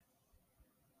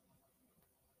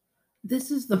This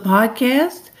is the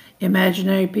podcast,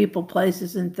 Imaginary People,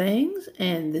 Places, and Things,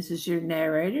 and this is your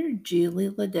narrator, Julie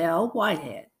Liddell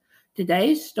Whitehead.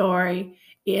 Today's story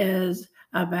is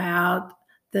about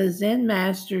the Zen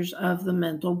Masters of the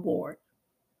mental ward.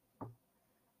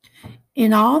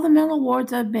 In all the mental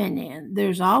wards I've been in,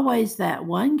 there's always that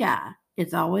one guy,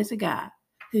 it's always a guy,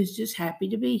 who's just happy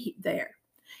to be there.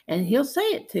 And he'll say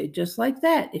it too, just like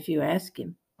that, if you ask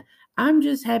him. I'm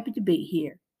just happy to be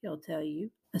here, he'll tell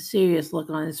you, a serious look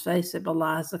on his face that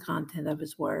belies the content of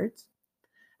his words.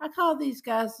 I call these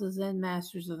guys the Zen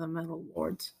Masters of the mental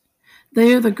wards.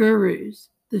 They are the gurus,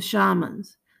 the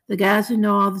shamans, the guys who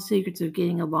know all the secrets of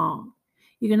getting along.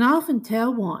 You can often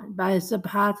tell one by his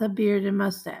zapata beard and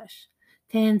mustache,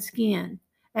 tan skin,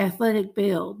 athletic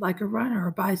build, like a runner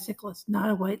or bicyclist, not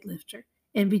a weightlifter,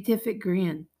 and beatific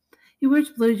grin. He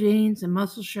wears blue jeans and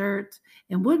muscle shirts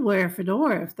and would wear a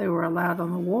fedora if they were allowed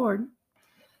on the ward.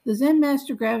 The Zen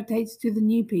master gravitates to the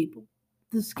new people,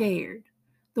 the scared,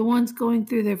 the ones going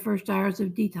through their first hours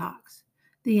of detox,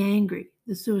 the angry,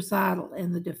 the suicidal,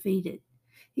 and the defeated.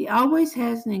 He always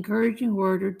has an encouraging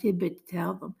word or tidbit to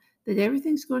tell them that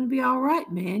everything's going to be all right,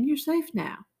 man. You're safe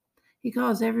now. He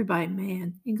calls everybody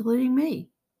man, including me.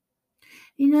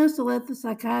 He knows to let the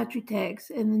psychiatry techs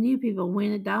and the new people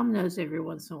win at dominoes every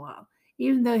once in a while,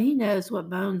 even though he knows what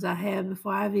bones I have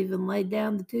before I've even laid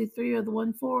down the 2-3 or the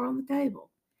 1-4 on the table.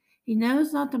 He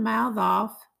knows not to mouth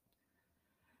off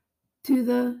to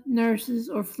the nurses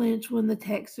or flinch when the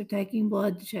techs are taking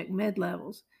blood to check med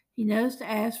levels. He knows to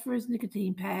ask for his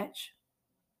nicotine patch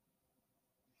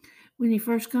when he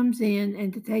first comes in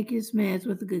and to take his meds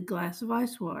with a good glass of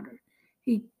ice water.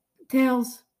 He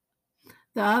tells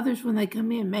the others when they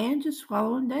come in, man, just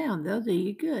swallow them down. They'll do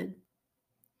you good.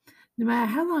 No matter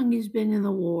how long he's been in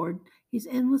the ward, he's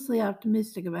endlessly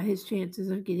optimistic about his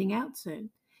chances of getting out soon.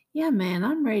 Yeah, man,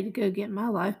 I'm ready to go get my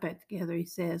life back together, he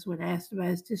says when asked about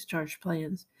his discharge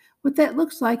plans. What that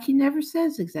looks like, he never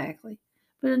says exactly.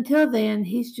 But until then,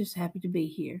 he's just happy to be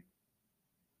here.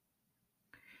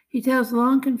 He tells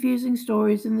long, confusing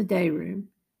stories in the day room.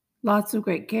 Lots of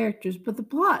great characters, but the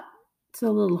plot's a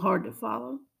little hard to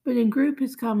follow. But in group,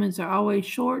 his comments are always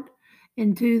short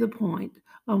and to the point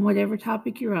on whatever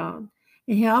topic you're on,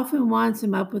 and he often winds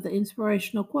him up with an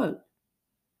inspirational quote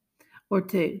or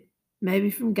two,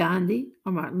 maybe from Gandhi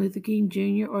or Martin Luther King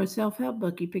Jr. or a self-help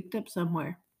book he picked up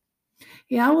somewhere.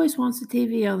 He always wants the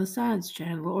TV on the Science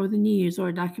Channel or the news or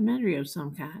a documentary of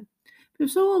some kind. But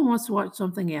if someone wants to watch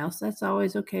something else, that's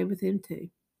always okay with him too.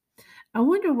 I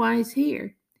wonder why he's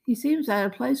here. He seems out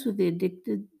of place with the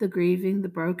addicted, the grieving, the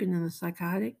broken, and the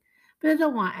psychotic. But I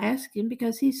don't want to ask him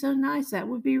because he's so nice that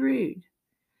would be rude.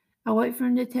 I wait for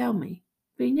him to tell me,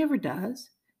 but he never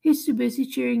does. He's too busy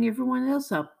cheering everyone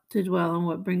else up to dwell on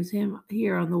what brings him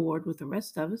here on the ward with the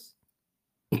rest of us.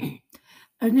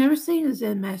 I've never seen a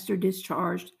Zen master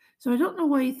discharged, so I don't know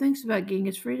what he thinks about getting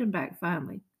his freedom back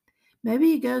finally. Maybe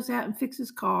he goes out and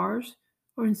fixes cars,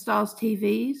 or installs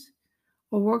TVs,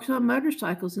 or works on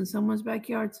motorcycles in someone's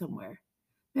backyard somewhere.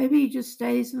 Maybe he just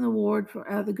stays in the ward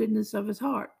out of the goodness of his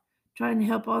heart, trying to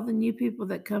help all the new people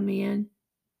that come in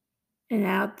and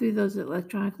out through those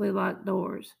electronically locked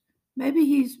doors. Maybe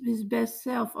he's his best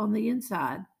self on the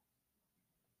inside.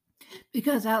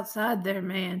 Because outside there,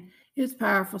 man, it's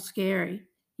powerful, scary.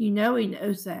 You know he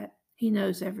knows that. He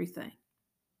knows everything.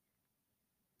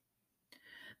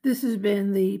 This has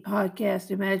been the podcast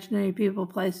Imaginary People,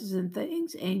 Places, and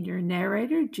Things, and your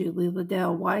narrator, Julie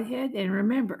Liddell Whitehead. And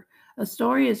remember, a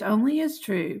story is only as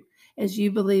true as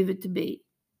you believe it to be.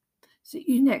 See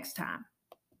you next time.